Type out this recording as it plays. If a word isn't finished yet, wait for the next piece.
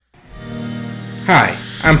Hi,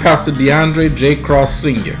 I'm Pastor DeAndre J. Cross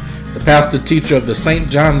Sr., the pastor teacher of the St.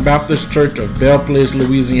 John Baptist Church of Belle Place,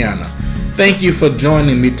 Louisiana. Thank you for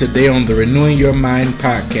joining me today on the Renewing Your Mind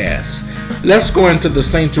podcast. Let's go into the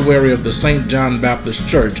sanctuary of the St. John Baptist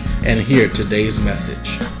Church and hear today's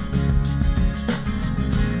message.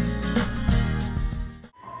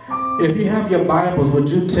 If you have your Bibles, would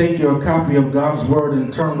you take your copy of God's Word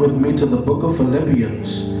and turn with me to the book of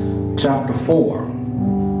Philippians, chapter 4.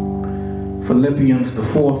 Philippians, the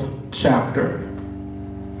 4th chapter.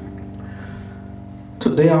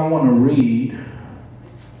 Today I want to read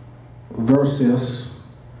verses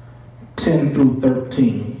 10 through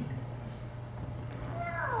 13.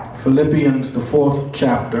 Philippians, the 4th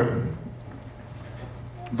chapter,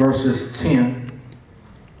 verses 10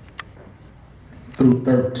 through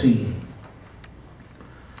 13.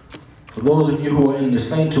 For those of you who are in the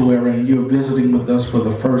sanctuary and you're visiting with us for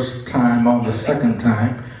the first time or the second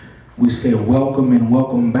time, we say welcome and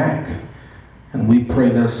welcome back. And we pray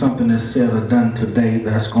that something is said or done today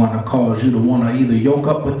that's going to cause you to want to either yoke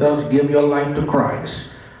up with us, give your life to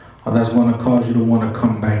Christ, or that's going to cause you to want to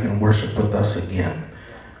come back and worship with us again.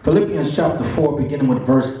 Philippians chapter 4, beginning with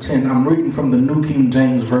verse 10. I'm reading from the New King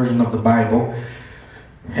James Version of the Bible.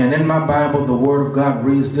 And in my Bible, the Word of God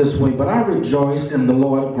reads this way: "But I rejoiced in the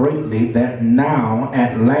Lord greatly that now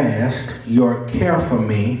at last your care for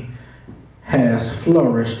me has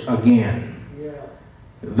flourished again.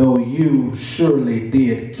 Though you surely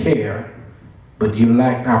did care, but you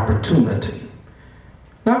lacked opportunity.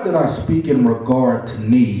 Not that I speak in regard to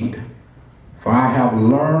need, for I have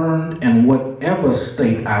learned in whatever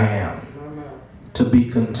state I am to be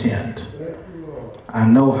content. I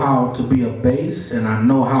know how to be abased, and I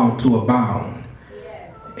know how to abound.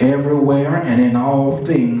 Everywhere and in all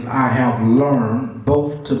things I have learned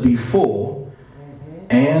both to be full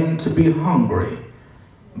and to be hungry,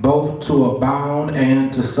 both to abound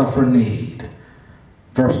and to suffer need."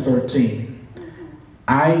 Verse 13.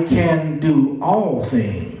 "I can do all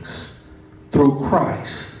things through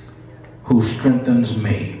Christ who strengthens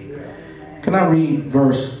me." Can I read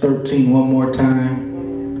verse 13 one more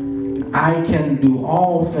time? "I can do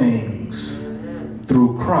all things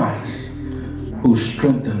through Christ who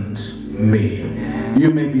strengthens me." You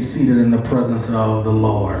may be seated in the presence of the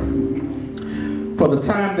Lord. For the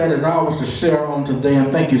time that is ours to share on today,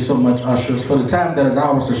 and thank you so much, ushers, for the time that is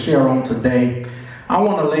ours to share on today, I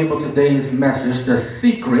want to label today's message, "The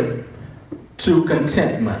Secret to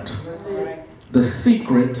Contentment." The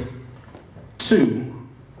secret to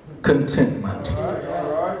contentment.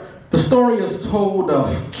 The story is told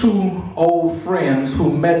of two old friends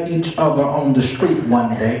who met each other on the street one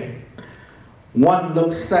day. One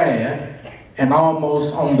looked sad and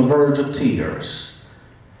almost on the verge of tears.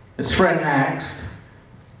 His friend asked,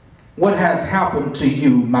 "What has happened to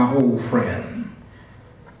you, my old friend?"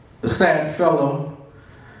 The sad fellow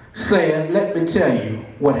said, "Let me tell you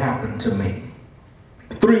what happened to me.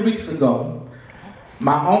 3 weeks ago,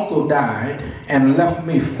 my uncle died and left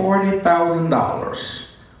me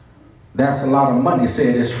 $40,000. That's a lot of money,"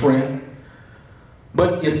 said his friend.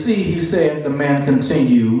 "But you see," he said, the man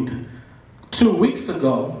continued, "2 weeks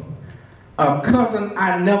ago, a cousin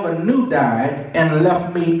I never knew died and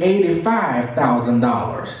left me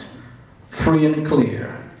 $85,000, free and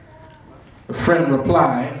clear." The friend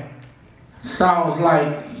replied, "Sounds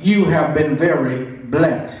like you have been very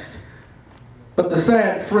blessed." But the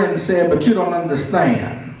sad friend said, "But you don't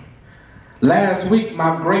understand. Last week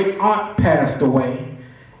my great aunt passed away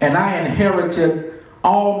and I inherited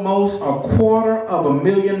almost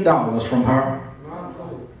 $250,000 from her."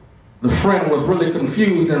 The friend was really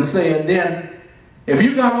confused and said, "Then, if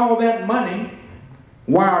you got all that money,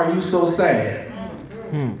 why are you so sad?"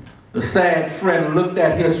 The sad friend looked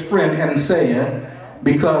at his friend and said,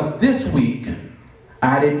 "Because this week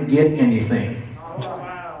I didn't get anything."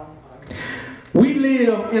 We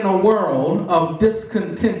live in a world of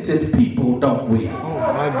discontented people, don't we?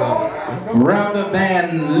 Rather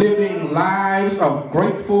than living lives of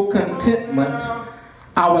grateful contentment,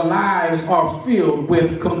 our lives are filled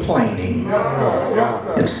with complaining.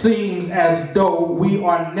 It seems as though we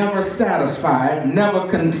are never satisfied, never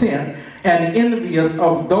content, and envious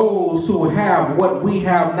of those who have what we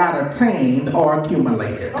have not attained or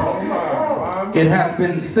accumulated. It has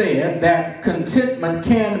been said that contentment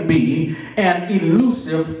can be an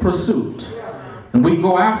elusive pursuit. And we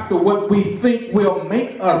go after what we think will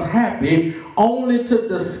make us happy only to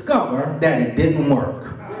discover that it didn't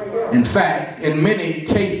work. In fact, in many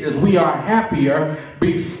cases, we are happier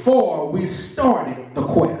before we started the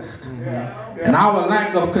quest. And our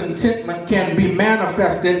lack of contentment can be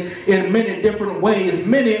manifested in many different ways.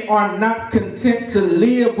 Many are not content to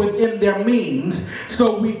live within their means,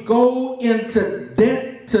 so we go into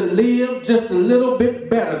debt to live just a little bit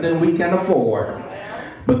better than we can afford.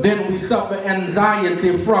 But then we suffer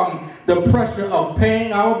anxiety from the pressure of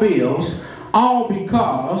paying our bills, all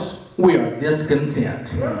because we are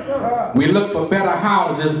discontent. We look for better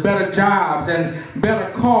houses, better jobs, and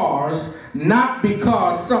better cars, not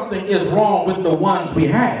because something is wrong with the ones we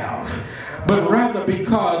have, but rather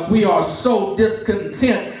because we are so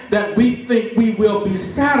discontent that we think we will be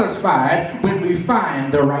satisfied when we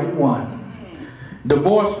find the right one.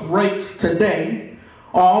 Divorce rates today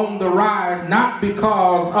are on the rise, not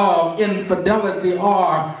because of infidelity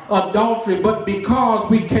or adultery, but because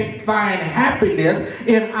we can't find happiness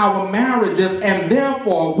in our marriages, and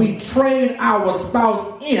therefore we trade our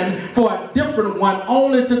spouse in for a different one,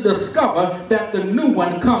 only to discover that the new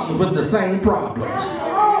one comes with the same problems.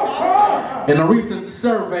 In a recent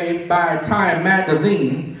survey by Time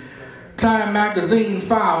Magazine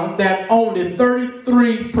found that only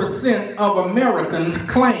 33% of Americans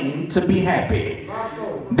claim to be happy.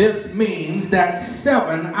 This means that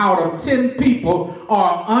 7 out of 10 people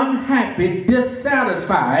are unhappy,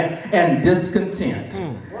 dissatisfied, and discontent.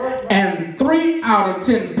 And 3 out of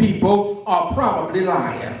 10 people are probably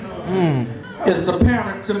lying. It's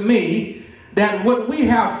apparent to me that what we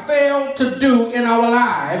have failed to do in our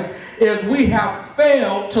lives is we have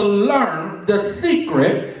failed to learn the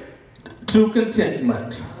secret to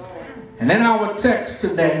contentment. And in our text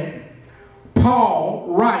today, Paul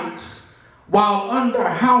writes while under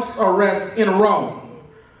house arrest in Rome,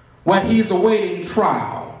 where he's awaiting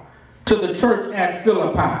trial, to the church at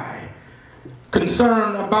Philippi,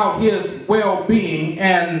 concerned about his well-being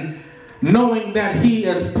and knowing that he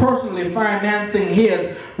is personally financing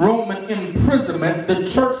his Roman imprisonment. The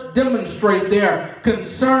church demonstrates their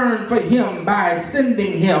concern for him by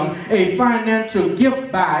sending him a financial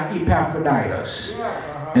gift by Epaphroditus.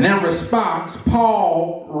 And in response,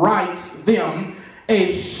 Paul writes them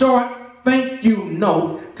a short thank you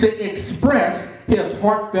note to express his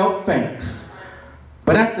heartfelt thanks.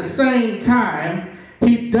 But at the same time,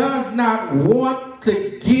 he does not want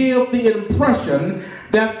to give the impression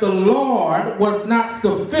that the Lord was not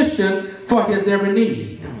sufficient for his every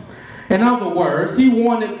need. In other words, he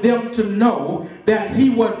wanted them to know that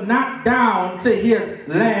he was not down to his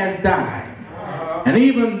last dime. And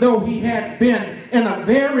even though he had been in a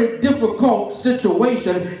very difficult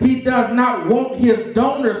situation, he does not want his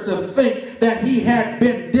donors to think that he had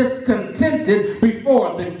been discontented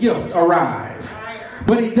before the gift arrived.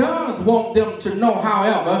 But he does want them to know,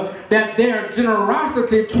 however, that their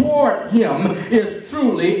generosity toward him is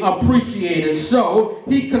truly appreciated. So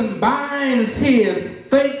he combines his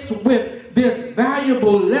thanks with this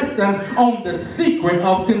valuable lesson on the secret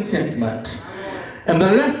of contentment. And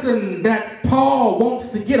the lesson that Paul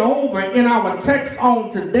wants to get over in our text on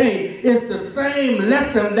today is the same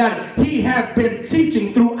lesson that he has been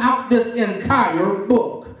teaching throughout this entire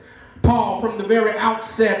book. Paul, from the very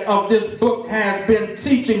outset of this book, has been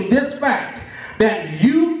teaching this fact, that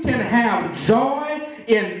you can have joy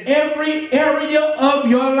in every area of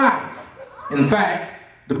your life. In fact,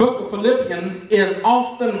 the book of Philippians is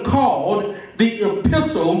often called the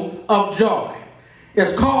Epistle of Joy.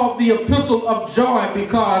 It's called the Epistle of Joy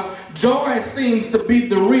because joy seems to be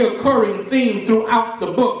the recurring theme throughout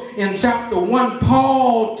the book. In chapter 1,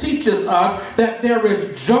 Paul teaches us that there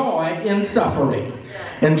is joy in suffering.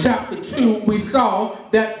 In chapter 2, we saw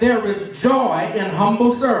that there is joy in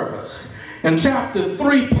humble service. In chapter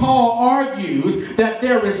 3, Paul argues that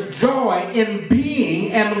there is joy in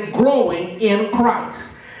being and growing in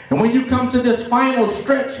Christ. And when you come to this final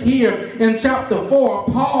stretch here in chapter 4,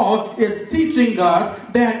 Paul is teaching us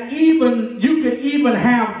that you can even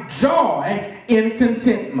have joy in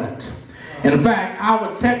contentment. In fact,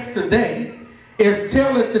 our text today is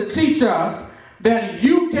tailored to teach us that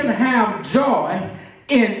you can have joy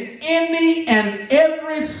in any and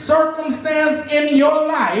every circumstance in your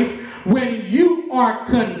life when you are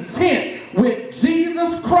content with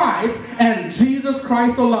Jesus Christ and Jesus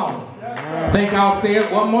Christ alone. I think I'll say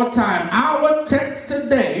it one more time. Our text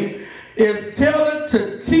today is tailored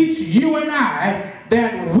to teach you and I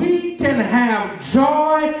that we can have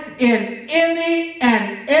joy in any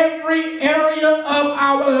and every area of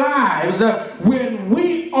our lives when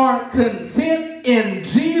we are content in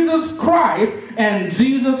Jesus Christ and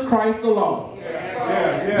Jesus Christ alone.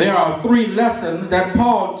 There are 3 lessons that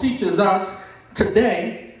Paul teaches us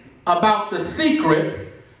today about the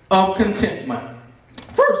secret of contentment.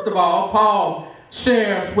 First of all, Paul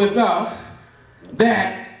shares with us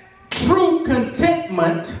that true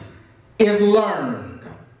contentment is learned.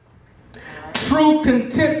 True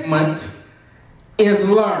contentment is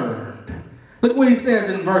learned. Look what he says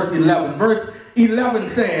in verse 11. Verse 11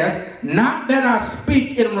 says, "Not that I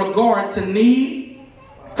speak in regard to need,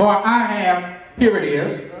 for I have," here it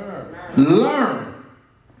is, "learned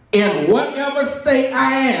in whatever state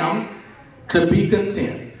I am to be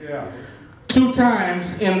content." Yeah. 2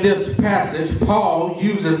 times in this passage, Paul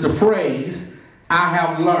uses the phrase, "I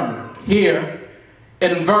have learned." Here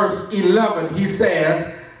in verse 11, he says,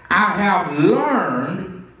 "I have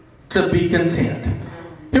learned to be content."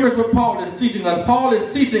 Here is what Paul is teaching us. Paul is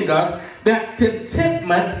teaching us that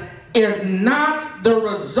contentment is not the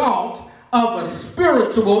result of a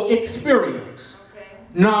spiritual experience.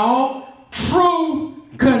 No, true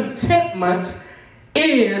contentment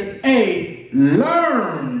is a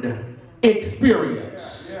learned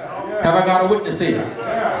experience. Have I got a witness here?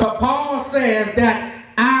 But Paul says that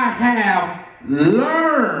I have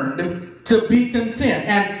learned to be content.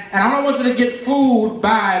 And I don't want you to get fooled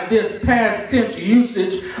by this past tense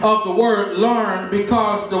usage of the word learned,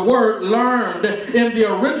 because the word learned in the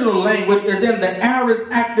original language is in the aorist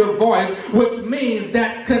active voice, which means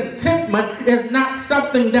that contentment is not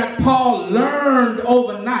something that Paul learned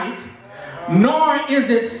overnight, nor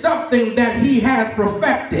is it something that he has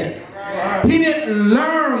perfected. He didn't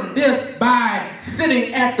learn this by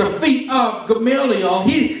sitting at the feet of Gamaliel.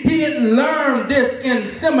 He didn't learn this in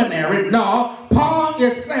seminary. No, Paul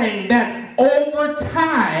is saying that over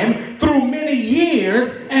time, through many years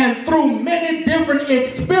and through many different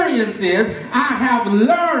experiences, I have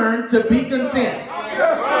learned to be content.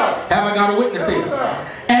 Have I got a witness here?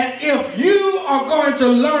 And if you are going to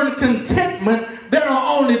learn contentment, there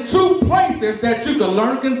are only 2 places that you can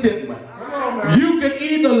learn contentment. You can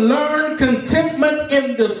either learn contentment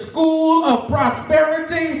in the school of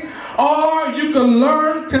prosperity, or you can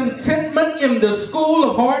learn contentment in the school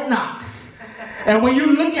of hard knocks. And when you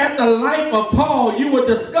look at the life of Paul, you will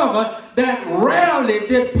discover that rarely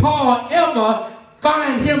did Paul ever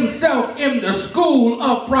find himself in the school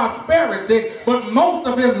of prosperity, but most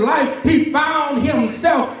of his life he found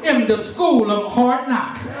himself in the school of hard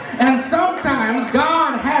knocks. And sometimes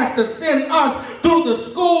God has to send us through the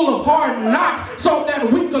school of hard knocks so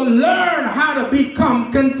that we can learn how to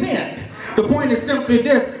become content. The point is simply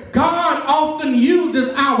this: God often uses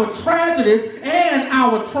our tragedies and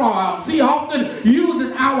our triumphs. He often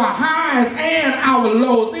uses our highs and our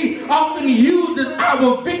lows. He often uses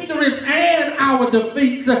our victories and our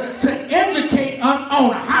defeats to educate us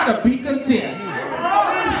on how to be content.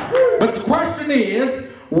 But the question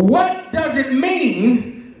is, what does it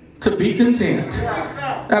mean to be content?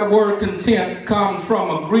 That word content comes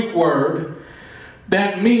from a Greek word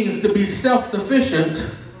that means to be self-sufficient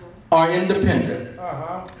or independent.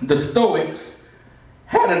 The Stoics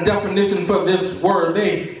had a definition for this word.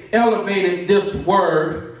 They elevated this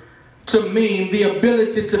word to mean the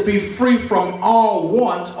ability to be free from all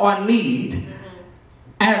want or need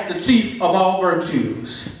as the chief of all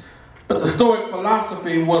virtues. But the Stoic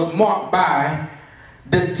philosophy was marked by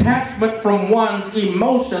detachment from one's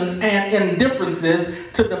emotions and indifferences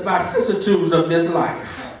to the vicissitudes of this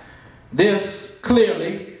life. This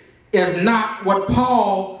clearly is not what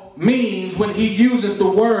Paul means when he uses the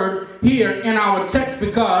word here in our text,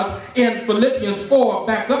 because in Philippians 4,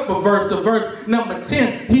 back up a verse to verse number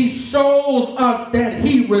 10, he shows us that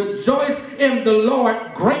he rejoiced in the Lord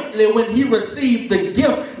greatly when he received the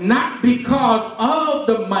gift, not because of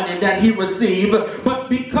the money that he received, but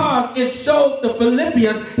because it showed the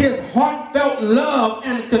Philippians his heartfelt love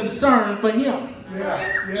and concern for him.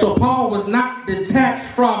 So Paul was not detached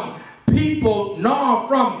from people nor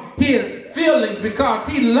from his feelings, because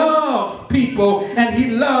he loved people and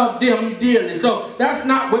he loved them dearly. So that's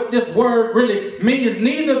not what this word really means.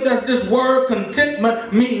 Neither does this word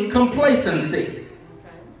contentment mean complacency.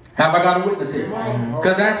 Have I got a witness here?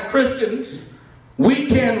 Because as Christians, we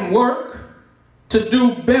can work to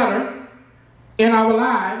do better in our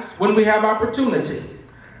lives when we have opportunity.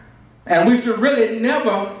 And we should really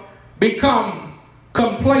never become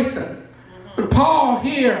complacent. But Paul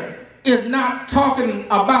here is not talking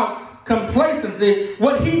about complacency.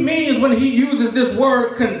 What he means when he uses this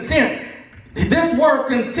word content, this word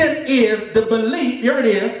content is the belief, here it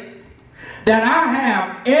is, that I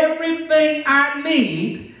have everything I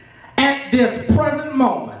need at this present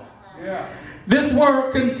moment. This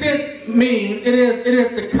word content means it is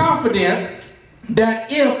the confidence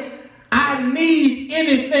that if I need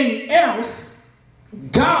anything else,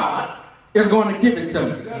 God is going to give it to me.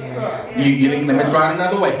 Let me try it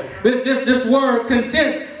another way. This word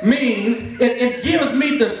content means it gives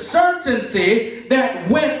me the certainty that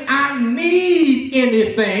when I need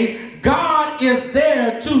anything, God is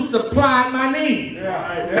there to supply my need.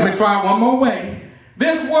 Let me try it one more way.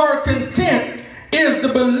 This word content is the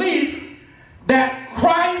belief that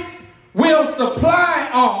Christ will supply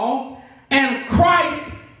all and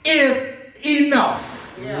Christ is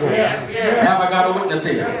enough. Have I got a witness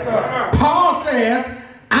here? Paul says,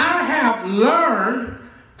 I have learned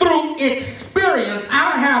through experience,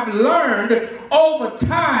 I have learned over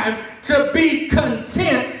time to be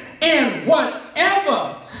content in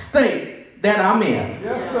whatever state that I'm in.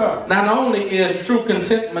 Yes, sir. Not only is true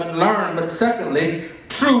contentment learned, but secondly,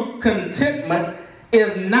 true contentment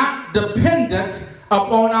is not dependent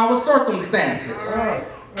upon our circumstances.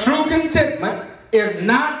 True contentment is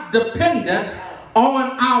not dependent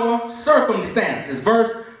on our circumstances.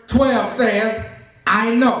 Verse 12 says,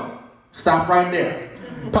 I know. Stop right there.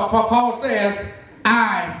 Paul says,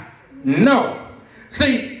 I know.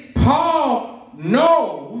 See, Paul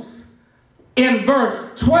knows in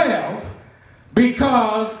verse 12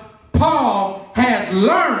 because Paul has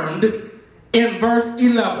learned in verse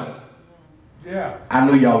 11. Yeah. I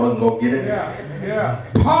knew y'all wasn't going to get it. Yeah.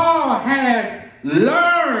 Paul has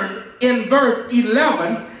learned in verse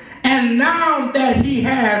 11, and now that he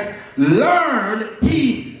has learned,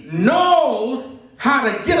 he knows how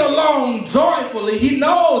to get along joyfully. He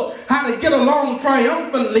knows how to get along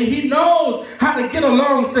triumphantly. He knows how to get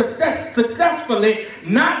along successfully,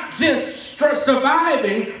 not just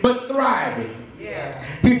surviving, but thriving. Yeah.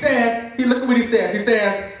 He says, look at what he says. He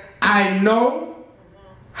says, I know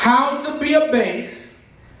how to be abased,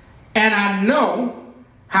 and I know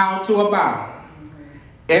how to abound.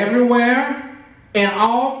 Everywhere, in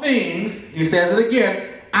all things, he says it again,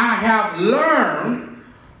 I have learned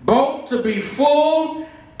both to be full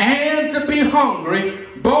and to be hungry,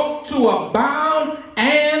 both to abound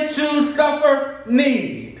and to suffer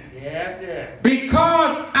need.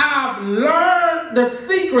 Because I've learned the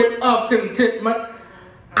secret of contentment,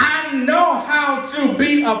 I know how to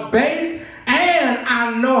be abased and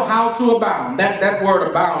I know how to abound. That word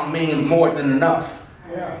abound means more than enough.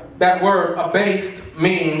 That word abased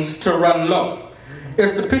means to run low.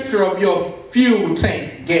 It's the picture of your fuel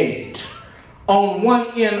tank gauge. On one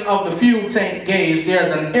end of the fuel tank gauge,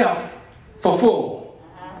 there's an F for full.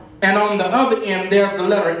 And on the other end, there's the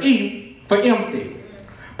letter E for empty.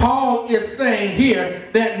 Paul is saying here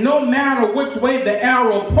that no matter which way the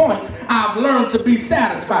arrow points, I've learned to be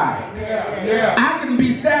satisfied. I can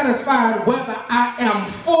be satisfied whether I am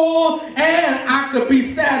full, and I could be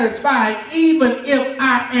satisfied even if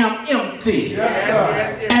I am empty.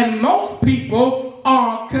 And most people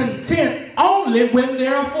are content only when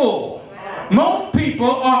they're full. Most people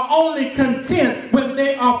are only content when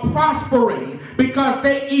they are prospering because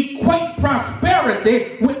they equate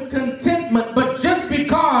prosperity with contentment. But just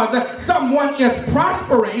because someone is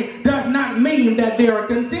prospering does not mean that they are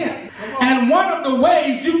content. And one of the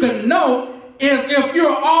ways you can know is if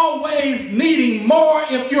you're always needing more,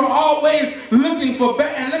 if you're always looking for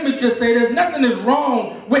better. And let me just say there's nothing is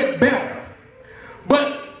wrong with better.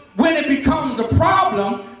 But when it becomes a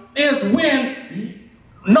problem is when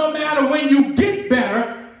no matter when you get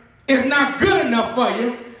better, it's not good enough for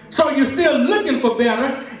you. So you're still looking for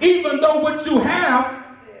better, even though what you have,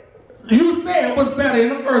 you said was better in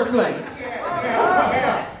the first place.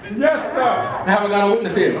 Yes, sir. I haven't got a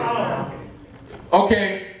witness here.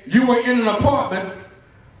 Okay, you were in an apartment,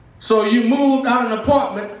 so you moved out of an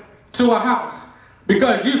apartment to a house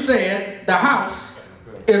because you said the house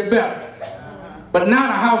is better. But now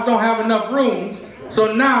the house don't have enough rooms,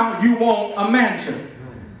 so now you want a mansion.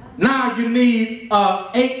 Now you need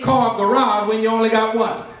an 8-car garage when you only got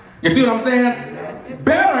one. You see what I'm saying?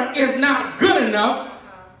 Better is not good enough.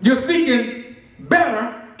 You're seeking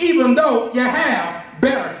better even though you have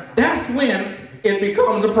better. That's when it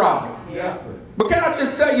becomes a problem. Yes, sir. But can I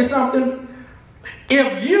just tell you something?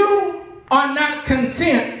 If you are not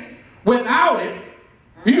content without it,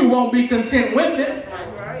 you won't be content with it.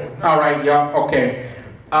 All right, y'all. Okay.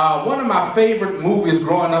 One of my favorite movies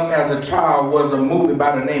growing up as a child was a movie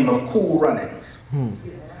by the name of Cool Runnings.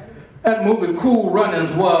 That movie, Cool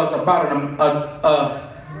Runnings, was about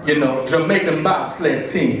a Jamaican bobsled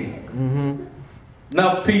team.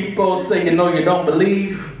 Enough people say, you don't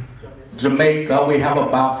believe. Jamaica, we have a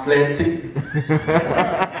bobsled team.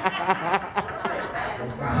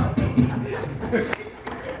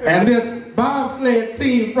 And this bobsled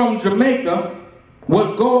team from Jamaica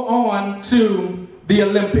would go on to the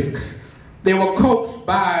Olympics. They were coached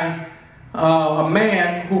by a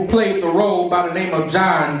man who played the role by the name of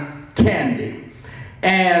John Candy.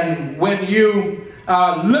 And when you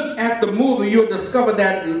look at the movie, you'll discover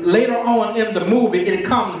that later on in the movie, it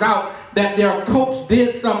comes out that their coach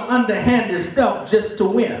did some underhanded stuff just to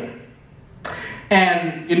win.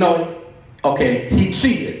 And, you know, okay, he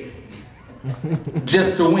cheated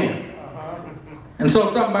just to win. And so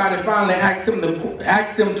somebody finally asked him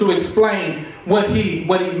to explain what he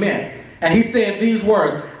meant. And he said these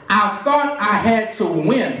words, "I thought I had to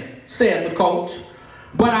win," said the coach,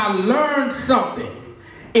 "but I learned something.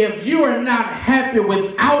 If you are not happy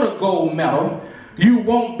without a gold medal, you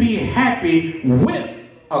won't be happy with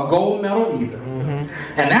a gold medal either."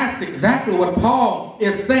 And that's exactly what Paul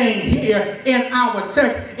is saying here in our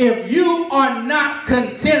text. If you are not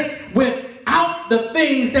content without the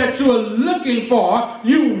things that you are looking for,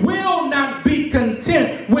 you will not be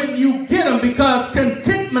content when you get them, because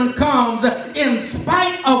contentment comes in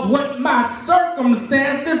spite of what my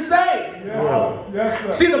circumstances say.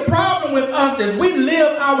 Yes, See, the problem with us is we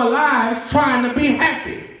live our lives trying to be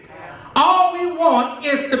happy. All we want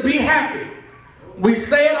is to be happy. We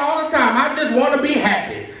say it all the time. I just want to be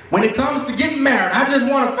happy. When it comes to getting married, I just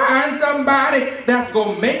want to find somebody that's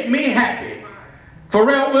going to make me happy.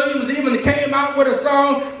 Pharrell Williams even came out with a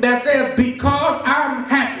song that says, "Because I'm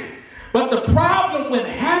happy." But the problem with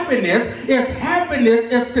happiness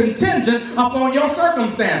is contingent upon your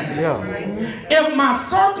circumstances. If my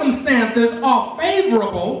circumstances are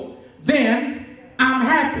favorable, then I'm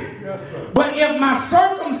happy. But if my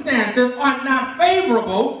circumstances are not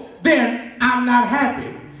favorable, then I'm not happy.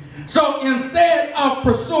 So instead of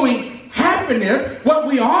pursuing happiness, what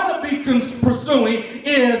we ought to be pursuing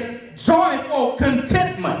is joyful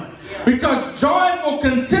contentment. Because joyful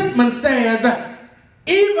contentment says,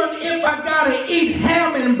 even if I gotta eat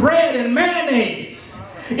ham and bread and mayonnaise,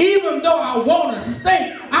 even though I want a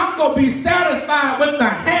steak, I'm gonna be satisfied with the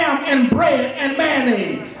ham and bread and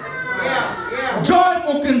mayonnaise.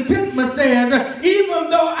 Joyful contentment says, even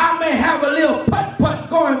though I may have a little putt-putt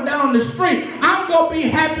going down the street, I'm gonna be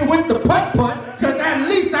happy with the putt-putt, because at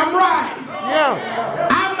least I'm riding.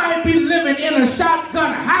 I might be living in a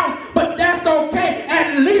shotgun house, but that's okay.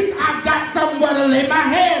 At least I got somewhere to lay my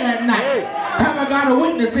head at night. Have I got a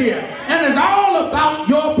witness here? And it's all about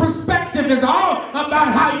your perspective. It's all about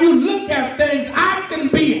how you look at things. I can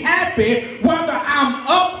be happy whether I'm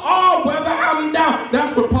up or whether I'm down.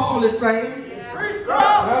 That's what Paul is saying.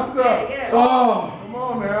 Oh, come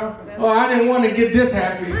on now. Oh, I didn't want to get this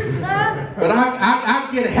happy. But I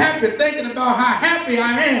get happy thinking about how happy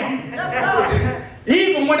I am.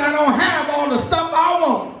 Even when I don't have all the stuff I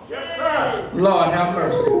want. Yes, sir. Lord have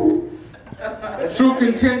mercy. True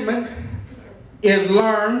contentment is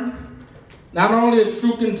learned. Not only is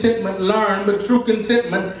true contentment learned, but true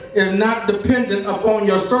contentment is not dependent upon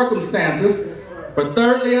your circumstances. But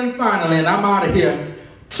thirdly and finally, and I'm out of here,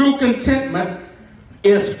 true contentment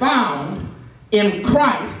is found in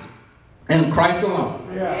Christ and Christ alone.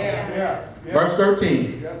 Verse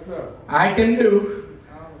 13. Yes, sir. I can do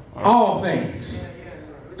all things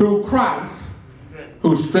through Christ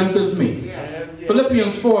who strengthens me.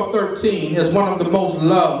 Philippians 4:13 is one of the most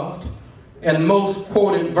loved and most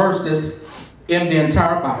quoted verses in the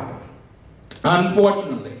entire Bible.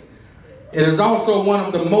 Unfortunately, it is also one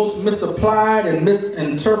of the most misapplied and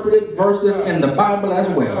misinterpreted verses in the Bible as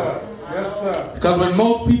well. Yes, sir. Because when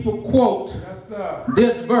most people quote Yes, sir.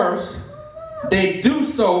 this verse, they do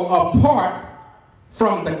so apart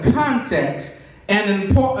from the context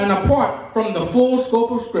and apart from the full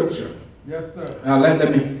scope of Scripture. Yes, sir. Now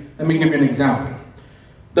let me give you an example.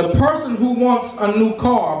 The person who wants a new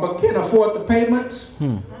car but can't afford the payments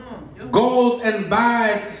goes and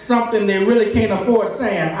buys something they really can't afford,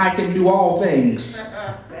 saying, "I can do all things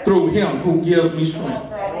through him who gives me strength."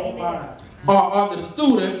 Or the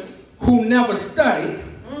student who never studied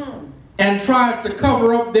and tries to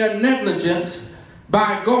cover up their negligence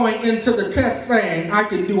by going into the test saying, "I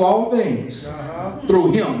can do all things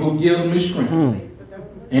through him who gives me strength."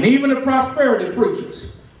 And even the prosperity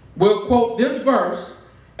preachers will quote this verse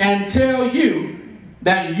and tell you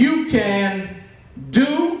that you can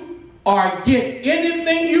do or get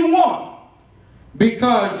anything you want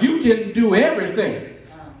because you can do everything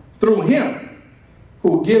through him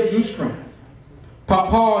who gives you strength.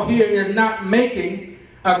 Paul here is not making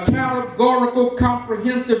a categorical,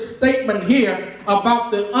 comprehensive statement here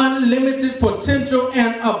about the unlimited potential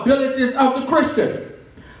and abilities of the Christian.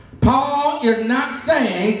 Paul is not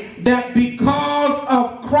saying that because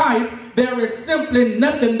of Christ, there is simply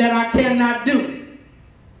nothing that I cannot do.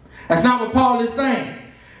 That's not what Paul is saying.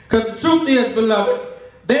 Because the truth is, beloved,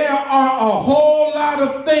 there are a whole lot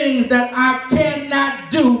of things that I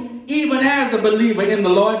cannot do even as a believer in the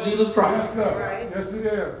Lord Jesus Yes, Christ. sir. Yes, it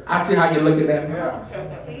is. I see how you're looking at me.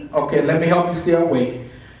 Yeah. Okay, let me help you stay awake.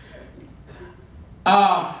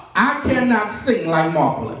 I cannot sing like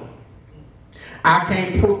Mark. I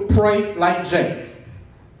can't pray like Jay.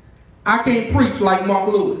 I can't preach like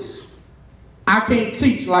Mark Lewis. I can't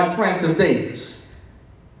teach like Francis Davis.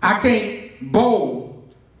 I can't bowl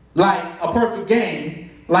like a perfect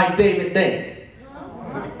game like David Day.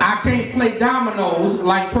 I can't play dominoes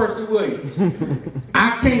like Percy Williams.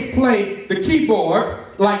 I can't play the keyboard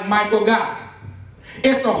like Michael Guy.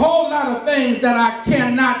 It's a whole lot of things that I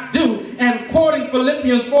cannot do, and quoting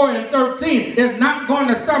Philippians 4:13 is not going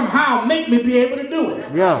to somehow make me be able to do it.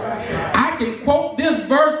 Yeah. I can quote this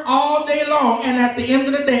verse all day long, and at the end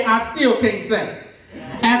of the day, I still can't sing.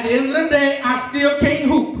 At the end of the day, I still can't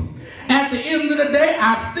hoop. At the end of the day,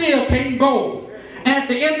 I still can't bowl. At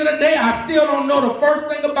the end of the day, I still don't know the first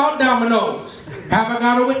thing about dominoes. Have I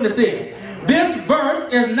got a witness here? This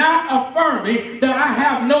verse is not affirming that I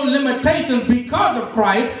have no limitations because of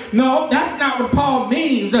Christ. No, that's not what Paul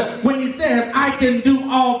means when he says, I can do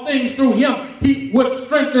all things through him, which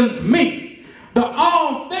strengthens me. The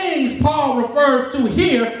all things Paul refers to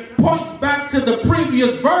here points back to the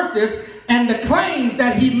previous verses and the claims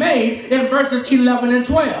that he made in verses 11 and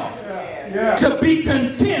 12. Yeah. To be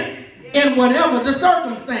content in whatever the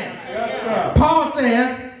circumstance. Yes, Paul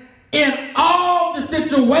says, in all the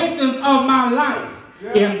situations of my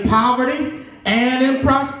life, in poverty and in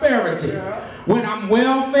prosperity, when I'm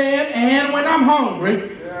well fed and when I'm hungry,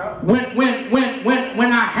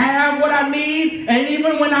 when I have what I need and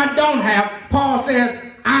even when I don't have, Paul says,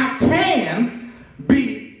 I can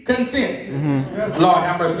be content. Yes, Lord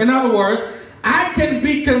have mercy. In other words, I can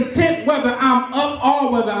be content whether I'm up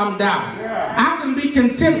or whether I'm down. I can be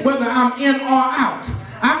content whether I'm in or out.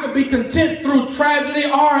 I could be content through tragedy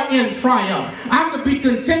or in triumph. I could be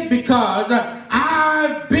content because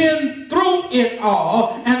I've been through it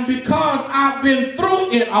all. And because I've been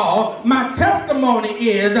through it all, my testimony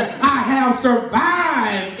is I have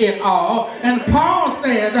survived it all. And Paul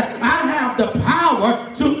says I have the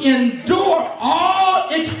power to endure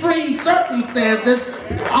all extreme circumstances,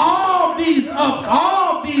 all these ups,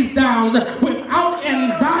 all these downs, without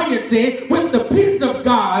anxiety, with the peace of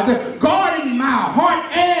God guarding my heart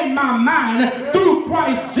and my mind through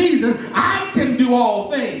Christ Jesus. I can do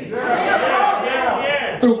all things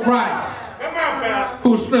through Christ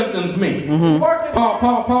who strengthens me.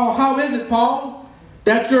 Paul, how is it, Paul,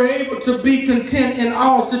 that you're able to be content in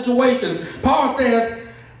all situations? Paul says,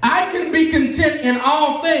 I can be content in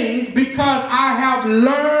all things because I have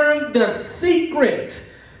learned the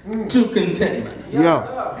secret to contentment.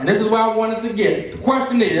 Yeah. And this is where I wanted to get. The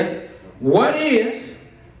question is, what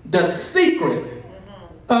is the secret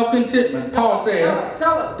of contentment? Paul says,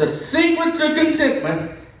 the secret to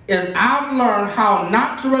contentment is I've learned how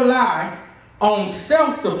not to rely on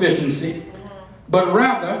self-sufficiency, but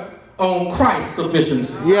rather on Christ's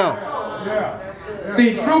sufficiency. Yeah.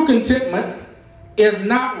 See, true contentment is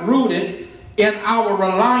not rooted in our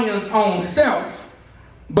reliance on self,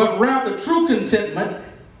 but rather true contentment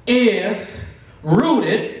is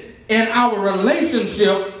rooted in our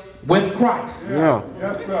relationship with Christ. Yeah.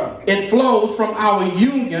 Yes, sir. It flows from our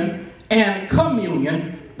union and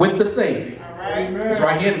communion with the Savior. Amen. It's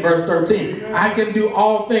right here in verse 13. I can do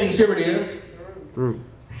all things, here it is,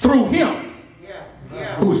 through him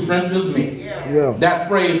who strengthens me. Yeah. That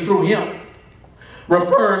phrase, through him,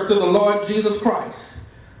 refers to the Lord Jesus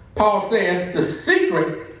Christ. Paul says the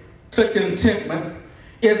secret to contentment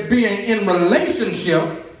is being in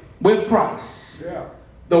relationship with Christ. Yeah.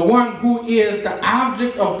 The one who is the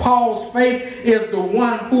object of Paul's faith is the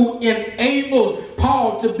one who enables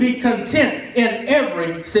Paul to be content in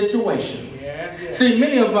every situation. See,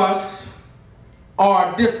 many of us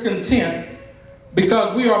are discontent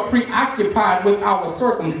because we are preoccupied with our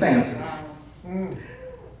circumstances.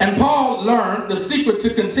 And Paul learned the secret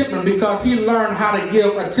to contentment because he learned how to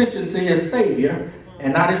give attention to his Savior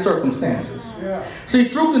and not his circumstances. Yeah. See,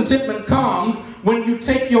 true contentment comes when you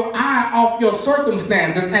take your eye off your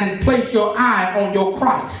circumstances and place your eye on your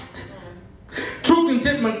Christ. True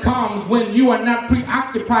contentment comes when you are not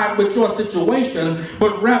preoccupied with your situation,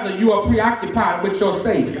 but rather you are preoccupied with your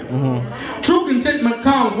Savior. True contentment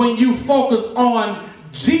comes when you focus on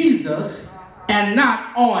Jesus and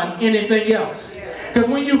not on anything else. Because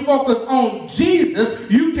when you focus on Jesus,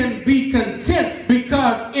 you can be content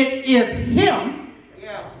because it is him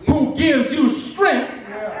who gives you strength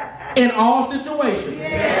in all situations.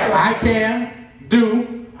 I can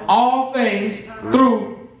do all things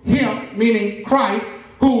through him, meaning Christ,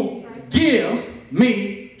 who gives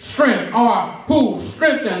me strength, or who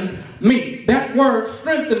strengthens me. That word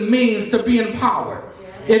strengthen means to be empowered.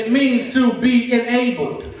 It means to be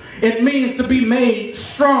enabled. It means to be made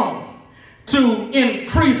strong, to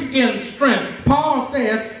increase in strength. Paul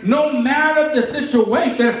says, no matter the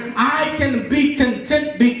situation, I can be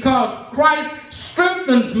content because Christ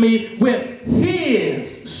strengthens me with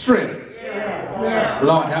his strength.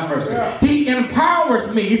 Lord have mercy. He empowers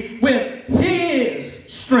me with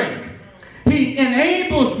his strength. He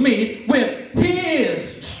enables me with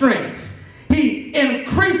his strength. He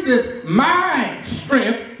increases my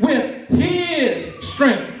strength with his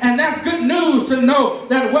strength. And that's good news to know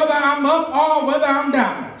that whether I'm up or whether I'm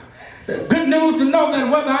down. Good news to know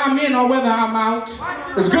that whether I'm in or whether I'm out.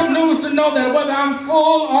 It's good news to know that whether I'm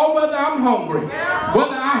full or whether I'm hungry.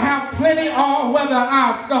 Whether I have plenty or whether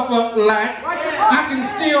I suffer lack. I can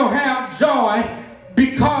still have joy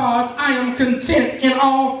because I am content in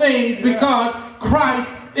all things because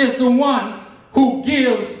Christ is the one who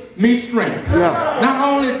gives me strength. Not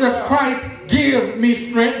only does Christ give me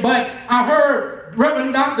strength, but I heard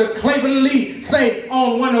Reverend Dr. Claiborne Lee say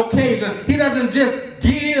on one occasion, he doesn't just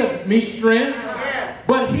give me strength,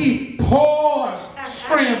 but he pours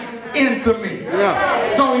strength into me.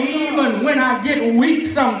 So even when I get weak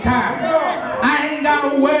sometimes, I ain't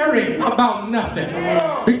got to worry about nothing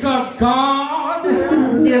because God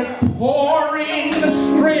is pouring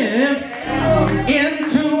strength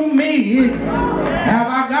into me. Have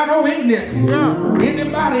I got a witness?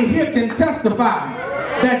 Anybody here can testify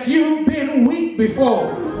that you've been weak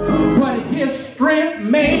before, but his strength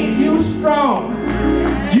made you strong.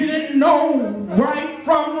 You didn't know right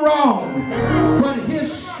from wrong, but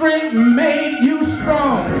his strength made you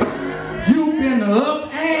strong. You've been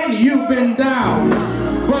up and you've been down,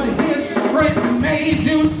 but his strength made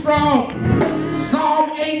you strong.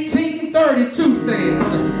 Psalm 18:32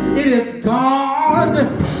 says, it is God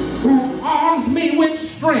who arms me with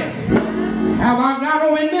strength. Have I got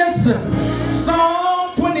a witness?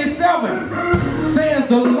 Psalm 27 says,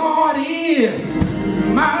 the Lord is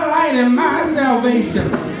my light and my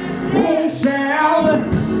salvation. Whom shall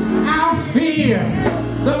I fear?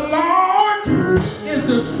 The Lord is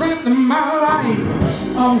the strength of my life.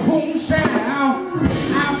 Of whom shall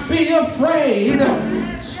I be afraid?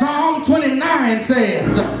 Psalm 29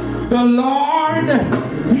 says, the Lord,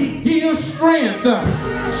 he gives strength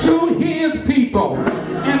to his people.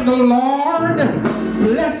 And the Lord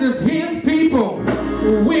blesses his people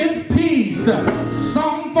with peace.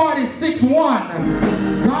 Psalm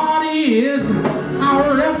 46:1. God is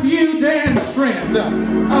our refuge and strength,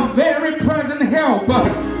 a very present help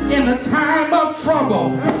in a time of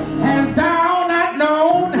trouble. Hast thou not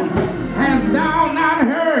known, hast thou not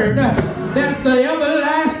heard, that the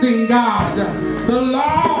everlasting God, the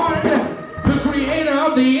Lord, the creator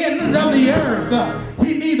of the ends of the earth,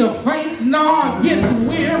 he neither faints nor gets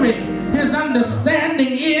weary. His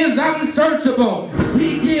understanding is unsearchable.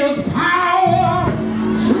 He gives power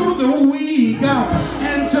to the weak,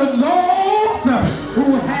 and to those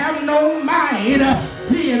who have no might,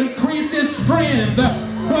 he increases strength.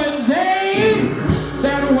 But they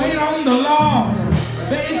that wait on the Lord,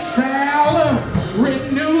 they shall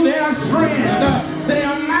renew their strength.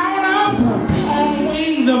 They'll mount up on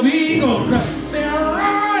wings of eagles. They'll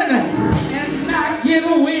run and not get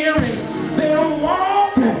weary. They'll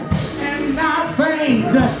walk and not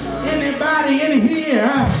faint. Anybody in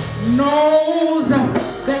here knows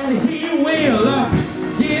that he will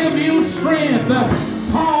give you strength.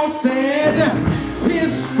 Paul said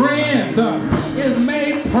his strength is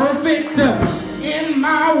made perfect in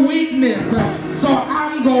my weakness. So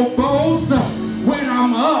I'm gonna boast when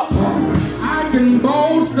I'm up. I can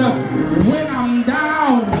boast when I'm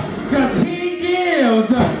down, because he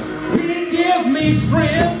gives me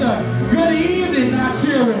strength. Good evening, my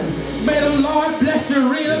children. May the Lord bless you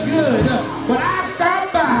real good. But I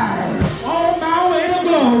stopped by on my way to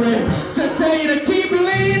glory to tell you to keep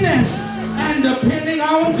leaning and depending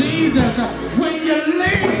on Jesus. When you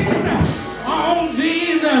lean on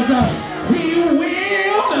Jesus, he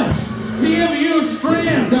will give you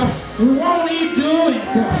strength. Won't he do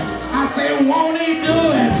it? I say, won't he do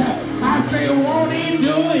it? I say, won't he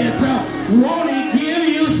do it? Won't he give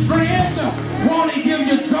you strength? Won't he give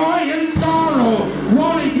you joy in sorrow?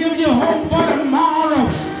 Won't he give you hope for tomorrow?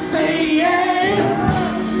 Say yes.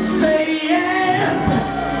 Say yes.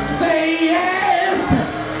 Say yes.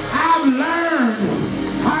 I've learned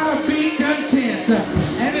how to be content.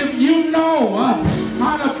 And if you know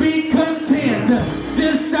how to be content,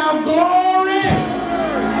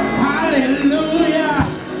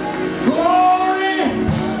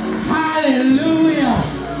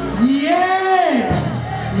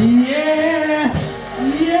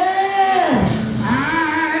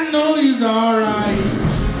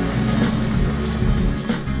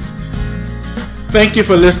 Thank you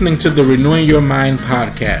for listening to the Renewing Your Mind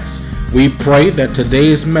podcast. We pray that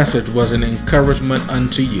today's message was an encouragement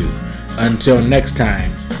unto you. Until next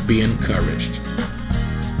time, be encouraged.